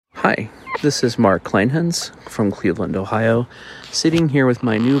Hi, this is Mark Kleinhans from Cleveland, Ohio, sitting here with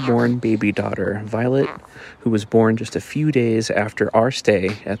my newborn baby daughter, Violet, who was born just a few days after our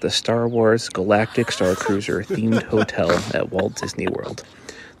stay at the Star Wars Galactic Star Cruiser themed hotel at Walt Disney World.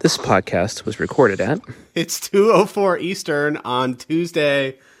 This podcast was recorded at... It's 2:04 Eastern on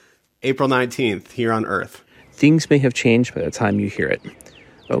Tuesday, April 19th, here on Earth. Things may have changed by the time you hear it.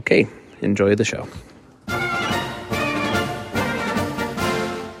 Okay, enjoy the show.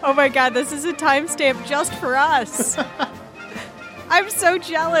 Oh my God, this is a timestamp just for us. I'm so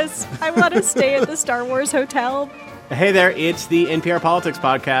jealous. I want to stay at the Star Wars Hotel. Hey there, it's the NPR Politics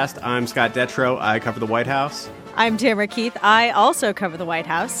Podcast. I'm Scott Detrow. I cover the White House. I'm Tamara Keith. I also cover the White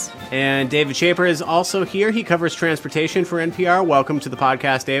House. And David Shaper is also here. He covers transportation for NPR. Welcome to the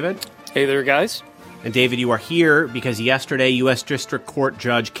podcast, David. Hey there, guys. And David, you are here because yesterday, U.S. District Court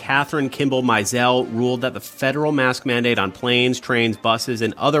Judge Catherine Kimball Mizell ruled that the federal mask mandate on planes, trains, buses,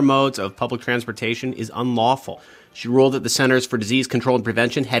 and other modes of public transportation is unlawful. She ruled that the Centers for Disease Control and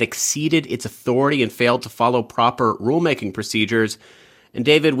Prevention had exceeded its authority and failed to follow proper rulemaking procedures. And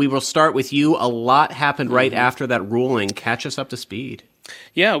David, we will start with you. A lot happened right after that ruling. Catch us up to speed.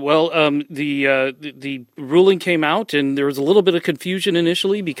 Yeah, well, the ruling came out, and there was a little bit of confusion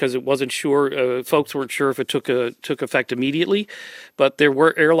initially because it wasn't sure. Folks weren't sure if it took effect immediately, but there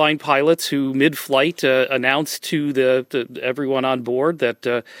were airline pilots who, mid-flight, announced to everyone on board that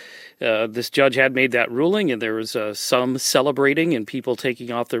this judge had made that ruling, and there was some celebrating and people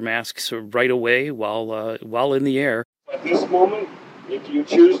taking off their masks right away while in the air. At this moment, if you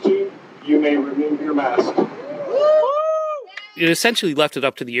choose to, you may remove your mask. It essentially left it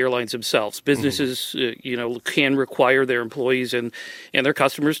up to the airlines themselves. Businesses, can require their employees and their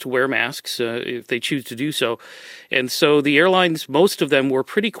customers to wear masks if they choose to do so. And so the airlines, most of them were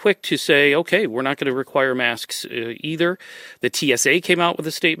pretty quick to say, okay, we're not going to require masks either. The TSA came out with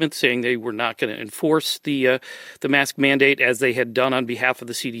a statement saying they were not going to enforce the mask mandate as they had done on behalf of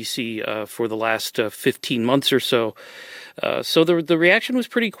the CDC for the last 15 months or so. So the reaction was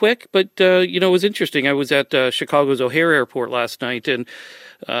pretty quick, but, it was interesting. I was at Chicago's O'Hare Airport last night, and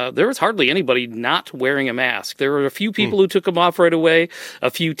there was hardly anybody not wearing a mask. There were a few people who took them off right away. A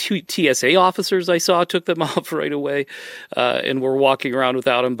few TSA officers I saw took them off right away and were walking around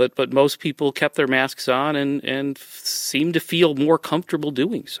without them. But most people kept their masks on and seemed to feel more comfortable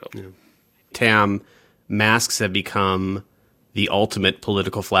doing so. Yeah. Tam, masks have become the ultimate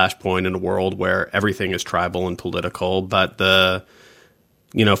political flashpoint in a world where everything is tribal and political. But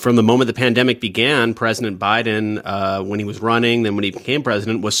from the moment the pandemic began, President Biden, when he was running, then when he became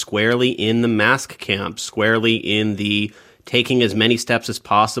president, was squarely in the mask camp, squarely in the taking as many steps as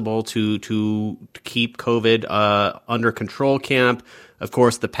possible to keep COVID under control camp. Of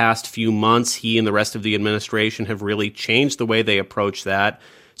course, the past few months, he and the rest of the administration have really changed the way they approach that.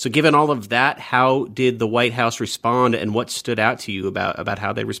 So given all of that, how did the White House respond, and what stood out to you about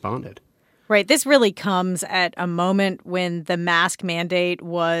how they responded? Right. This really comes at a moment when the mask mandate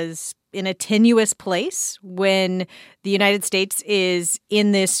was in a tenuous place, when the United States is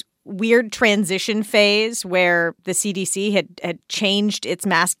in this weird transition phase where the CDC had changed its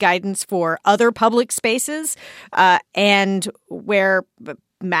mask guidance for other public spaces and where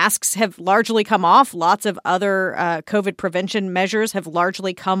masks have largely come off. Lots of other COVID prevention measures have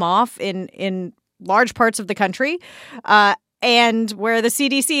largely come off in large parts of the country. And where the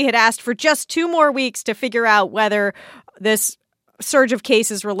CDC had asked for just 2 more weeks to figure out whether this surge of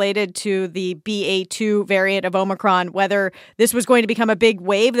cases related to the BA2 variant of Omicron, whether this was going to become a big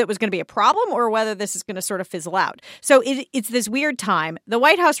wave that was going to be a problem or whether this is going to sort of fizzle out. So it's this weird time. The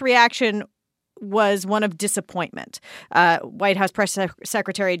White House reaction was one of disappointment. White House Press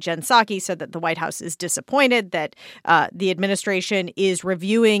Secretary Jen Psaki said that the White House is disappointed that the administration is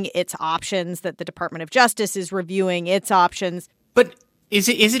reviewing its options, that the Department of Justice is reviewing its options. But is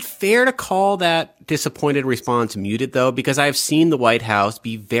it fair to call that disappointed response muted, though? Because I've seen the White House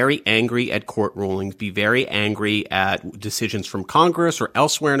be very angry at court rulings, be very angry at decisions from Congress or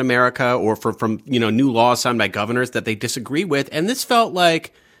elsewhere in America, or from new laws signed by governors that they disagree with. And this felt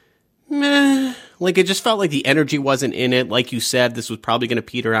like, meh. Like, it just felt like the energy wasn't in it. Like you said, this was probably going to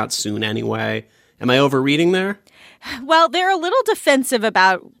peter out soon anyway. Am I overreading there? Well, they're a little defensive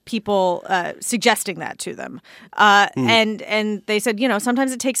about people suggesting that to them. And they said,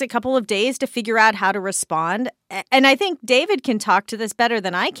 sometimes it takes a couple of days to figure out how to respond. And I think David can talk to this better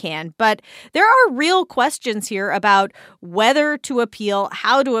than I can. But there are real questions here about whether to appeal,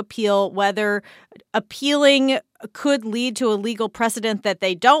 how to appeal, whether appealing could lead to a legal precedent that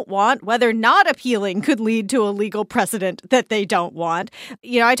they don't want, whether not appealing could lead to a legal precedent that they don't want.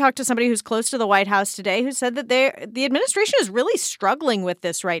 I talked to somebody who's close to the White House today who said that the administration is really struggling with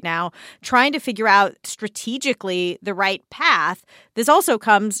this right now, trying to figure out strategically the right path. This also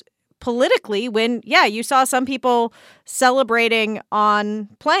comes politically when, you saw some people celebrating on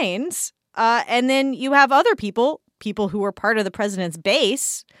planes, and then you have other people who are part of the president's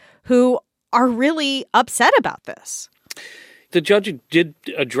base who are really upset about this. The judge did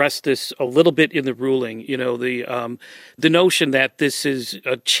address this a little bit in the ruling. The notion that this is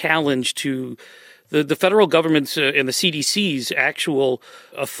a challenge to the federal government's and the CDC's actual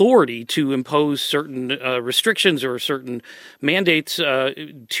authority to impose certain restrictions or certain mandates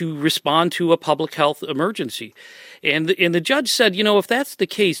to respond to a public health emergency. And the judge said, if that's the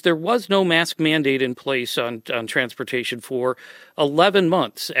case, there was no mask mandate in place on transportation for 11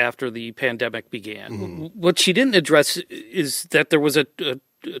 months after the pandemic began. Mm-hmm. What she didn't address is that there was a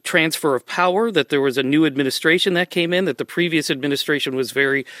transfer of power, that there was a new administration that came in, that the previous administration was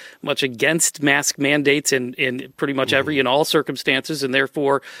very much against mask mandates in pretty much every and all circumstances, and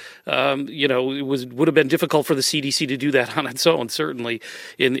therefore, it would have been difficult for the CDC to do that on its own, certainly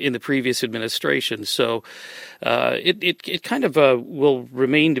in the previous administration. So it kind of will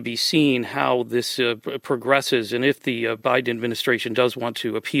remain to be seen how this progresses, and if the Biden administration does want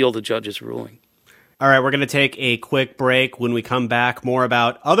to appeal the judge's ruling. All right, we're going to take a quick break. When we come back, more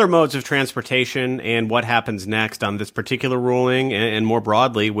about other modes of transportation and what happens next on this particular ruling and more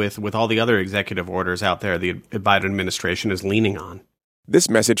broadly with all the other executive orders out there the Biden administration is leaning on.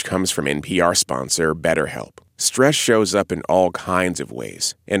 This message comes from NPR sponsor BetterHelp. Stress shows up in all kinds of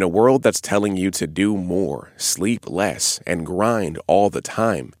ways. In a world that's telling you to do more, sleep less, and grind all the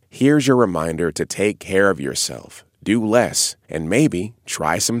time, here's your reminder to take care of yourself, do less, and maybe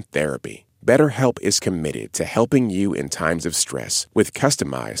try some therapy. BetterHelp is committed to helping you in times of stress with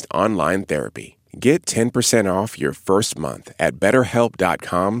customized online therapy. Get 10% off your first month at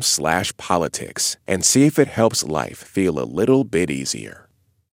BetterHelp.com/politics and see if it helps life feel a little bit easier.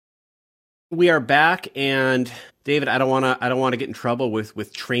 We are back, and David, I don't want to get in trouble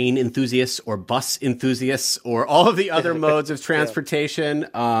with train enthusiasts or bus enthusiasts or all of the other modes of transportation.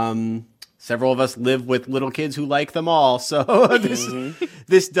 Several of us live with little kids who like them all, so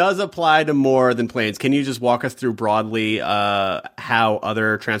this does apply to more than planes. Can you just walk us through broadly how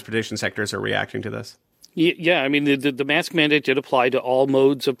other transportation sectors are reacting to this? Yeah, I mean, the mask mandate did apply to all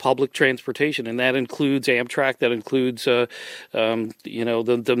modes of public transportation, and that includes Amtrak, that includes, the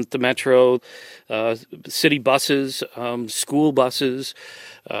metro, city buses, school buses,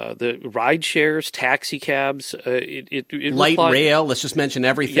 the ride shares, taxi cabs. It light rail, let's just mention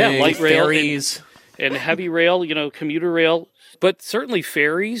everything. Yeah, light rail. Ferries. And heavy rail, commuter rail. But certainly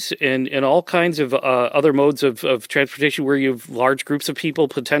ferries and all kinds of other modes of transportation where you have large groups of people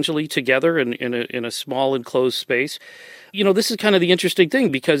potentially together in a small enclosed space. This is kind of the interesting thing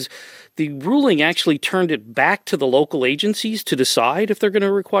because the ruling actually turned it back to the local agencies to decide if they're going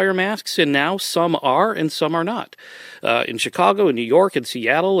to require masks, and now some are and some are not. In Chicago, in New York, and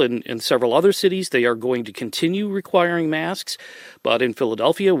Seattle, and several other cities, they are going to continue requiring masks. But in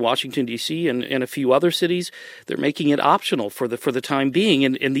Philadelphia, Washington, D.C., and a few other cities, they're making it optional for the time being.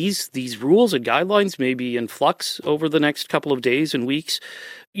 And these rules and guidelines may be in flux over the next couple of days and weeks.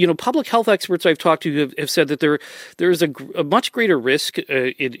 Public health experts I've talked to have said that there is a much greater risk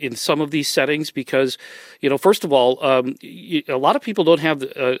in some of these settings because, first of all, a lot of people don't have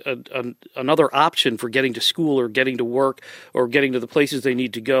another option for getting to school or getting to work or getting to the places they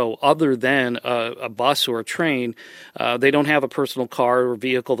need to go other than a bus or a train. They don't have a personal car or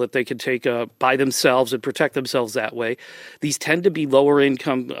vehicle that they can take by themselves and protect themselves that way. These tend to be lower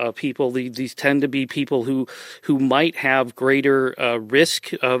income people. These tend to be people who might have greater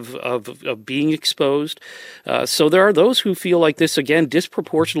risk of being exposed. So there are those who feel like this, again,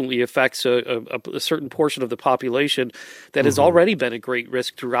 disproportionately affects a certain portion of the population that has already been at great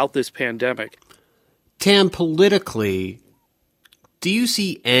risk throughout this pandemic. Tam, politically, do you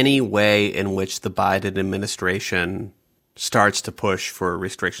see any way in which the Biden administration starts to push for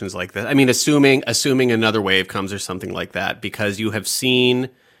restrictions like this? I mean, assuming another wave comes or something like that, because you have seen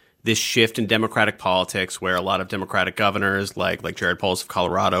this shift in Democratic politics where a lot of Democratic governors like Jared Polis of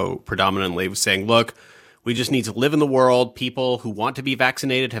Colorado predominantly was saying, look, we just need to live in the world. People who want to be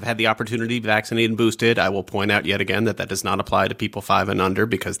vaccinated have had the opportunity to be vaccinated and boosted. I will point out yet again that does not apply to people 5 and under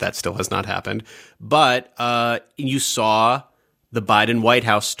because that still has not happened. But you saw the Biden White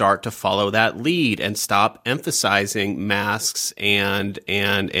House start to follow that lead and stop emphasizing masks and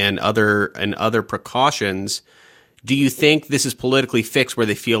other precautions. Do you think this is politically fixed where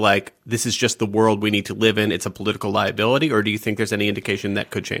they feel like this is just the world we need to live in, it's a political liability, or do you think there's any indication that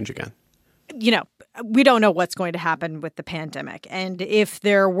could change again? We don't know what's going to happen with the pandemic. And if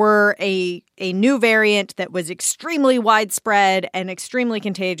there were a new variant that was extremely widespread and extremely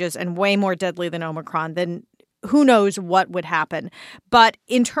contagious and way more deadly than Omicron, then who knows what would happen. But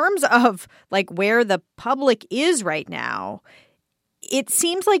in terms of where the public is right now, it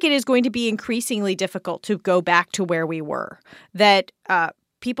seems like it is going to be increasingly difficult to go back to where we were, that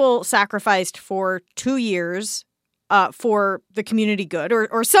people sacrificed for 2 years for the community good,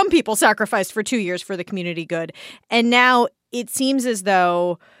 or some people sacrificed for 2 years for the community good. And now it seems as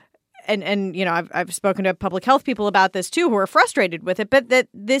though, and I've spoken to public health people about this too, who are frustrated with it, but that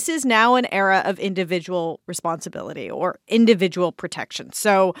this is now an era of individual responsibility or individual protection.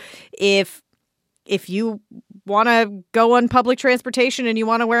 So if you want to go on public transportation and you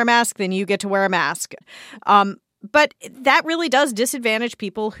want to wear a mask, then you get to wear a mask. But that really does disadvantage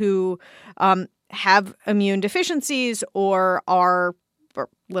people who have immune deficiencies or are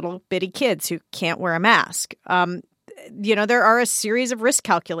little bitty kids who can't wear a mask. There are a series of risk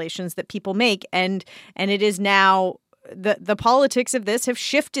calculations that people make, and it is now the politics of this have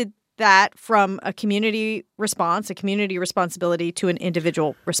shifted that from a community response, a community responsibility, to an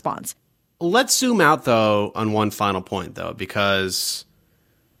individual response. Let's zoom out, though, on one final point, though, because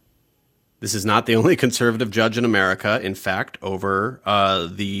this is not the only conservative judge in America. In fact, over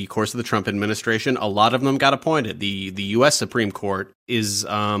the course of the Trump administration, a lot of them got appointed. The U.S. Supreme Court is a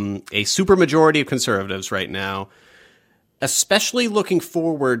supermajority of conservatives right now, especially looking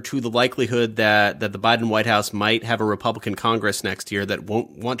forward to the likelihood that the Biden White House might have a Republican Congress next year that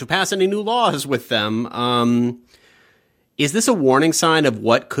won't want to pass any new laws with them. Is this a warning sign of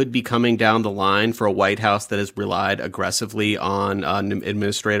what could be coming down the line for a White House that has relied aggressively on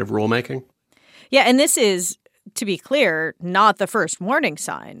administrative rulemaking? Yeah, and this is, to be clear, not the first warning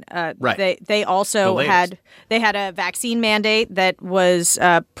sign. Right. They also had a vaccine mandate that was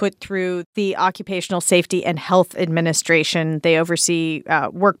put through the Occupational Safety and Health Administration. They oversee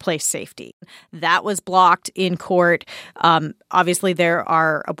workplace safety. That was blocked in court. Obviously, there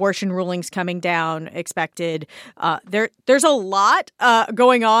are abortion rulings coming down expected. There's a lot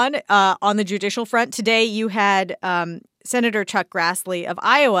going on the judicial front. Today, you had Senator Chuck Grassley of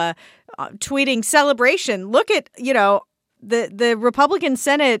Iowa tweeting celebration. Look at, the Republican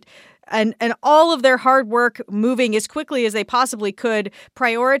Senate and all of their hard work moving as quickly as they possibly could,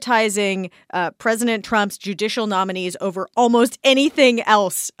 prioritizing President Trump's judicial nominees over almost anything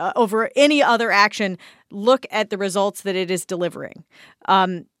else, over any other action. Look at the results that it is delivering.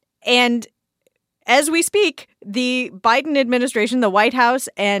 And as we speak, the Biden administration, the White House,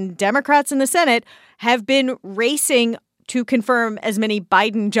 and Democrats in the Senate have been racing to confirm as many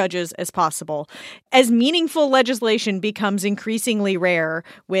Biden judges as possible. As meaningful legislation becomes increasingly rare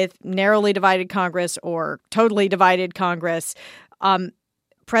with narrowly divided Congress or totally divided Congress,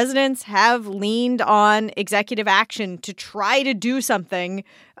 presidents have leaned on executive action to try to do something,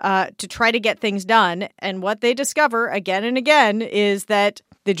 to try to get things done. And what they discover again and again is that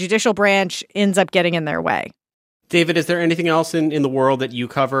the judicial branch ends up getting in their way. David, is there anything else in the world that you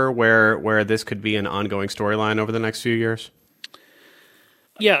cover where this could be an ongoing storyline over the next few years?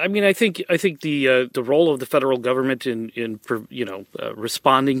 Yeah, I mean, I think the role of the federal government in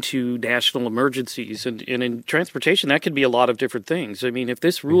responding to national emergencies and in transportation, that could be a lot of different things. I mean, if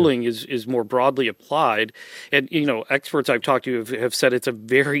this ruling is more broadly applied, and experts I've talked to have said it's a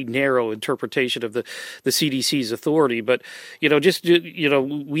very narrow interpretation of the CDC's authority, but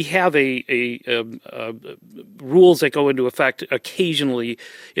we have a rules that go into effect occasionally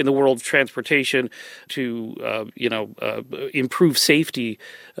in the world of transportation to improve safety.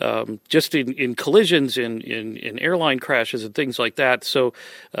 Just in collisions, in airline crashes and things like that. So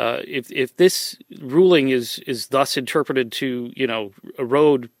if this ruling is thus interpreted to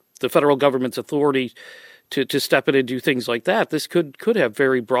erode the federal government's authority to step in and do things like that, this could have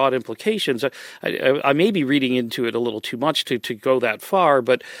very broad implications. I may be reading into it a little too much to go that far,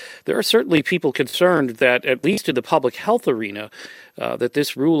 but there are certainly people concerned that, at least in the public health arena, that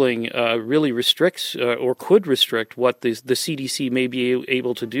this ruling really restricts or could restrict what the CDC may be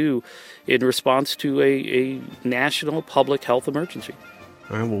able to do in response to a national public health emergency.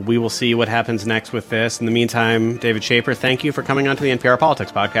 All right, well, we will see what happens next with this. In the meantime, David Schaper, thank you for coming on to the NPR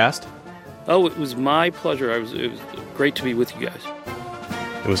Politics Podcast. Oh, it was my pleasure. It was great to be with you guys.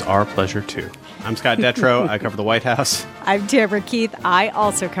 It was our pleasure, too. I'm Scott Detrow. I cover the White House. I'm Tamara Keith. I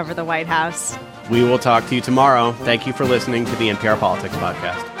also cover the White House. We will talk to you tomorrow. Thank you for listening to the NPR Politics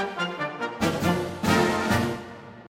Podcast.